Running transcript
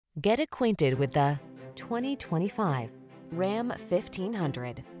Get acquainted with the 2025 Ram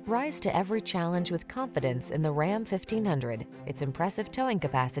 1500. Rise to every challenge with confidence in the Ram 1500. Its impressive towing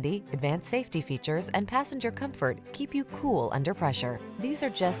capacity, advanced safety features, and passenger comfort keep you cool under pressure. These are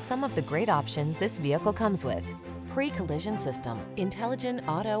just some of the great options this vehicle comes with: pre-collision system, intelligent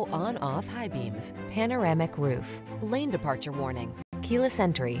auto on-off high beams, panoramic roof, lane departure warning, keyless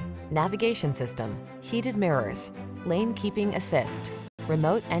entry, navigation system, heated mirrors, lane keeping assist,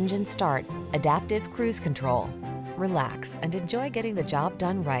 remote engine start, adaptive cruise control. Relax and enjoy getting the job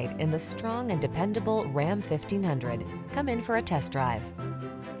done right in the strong and dependable Ram 1500. Come in for a test drive.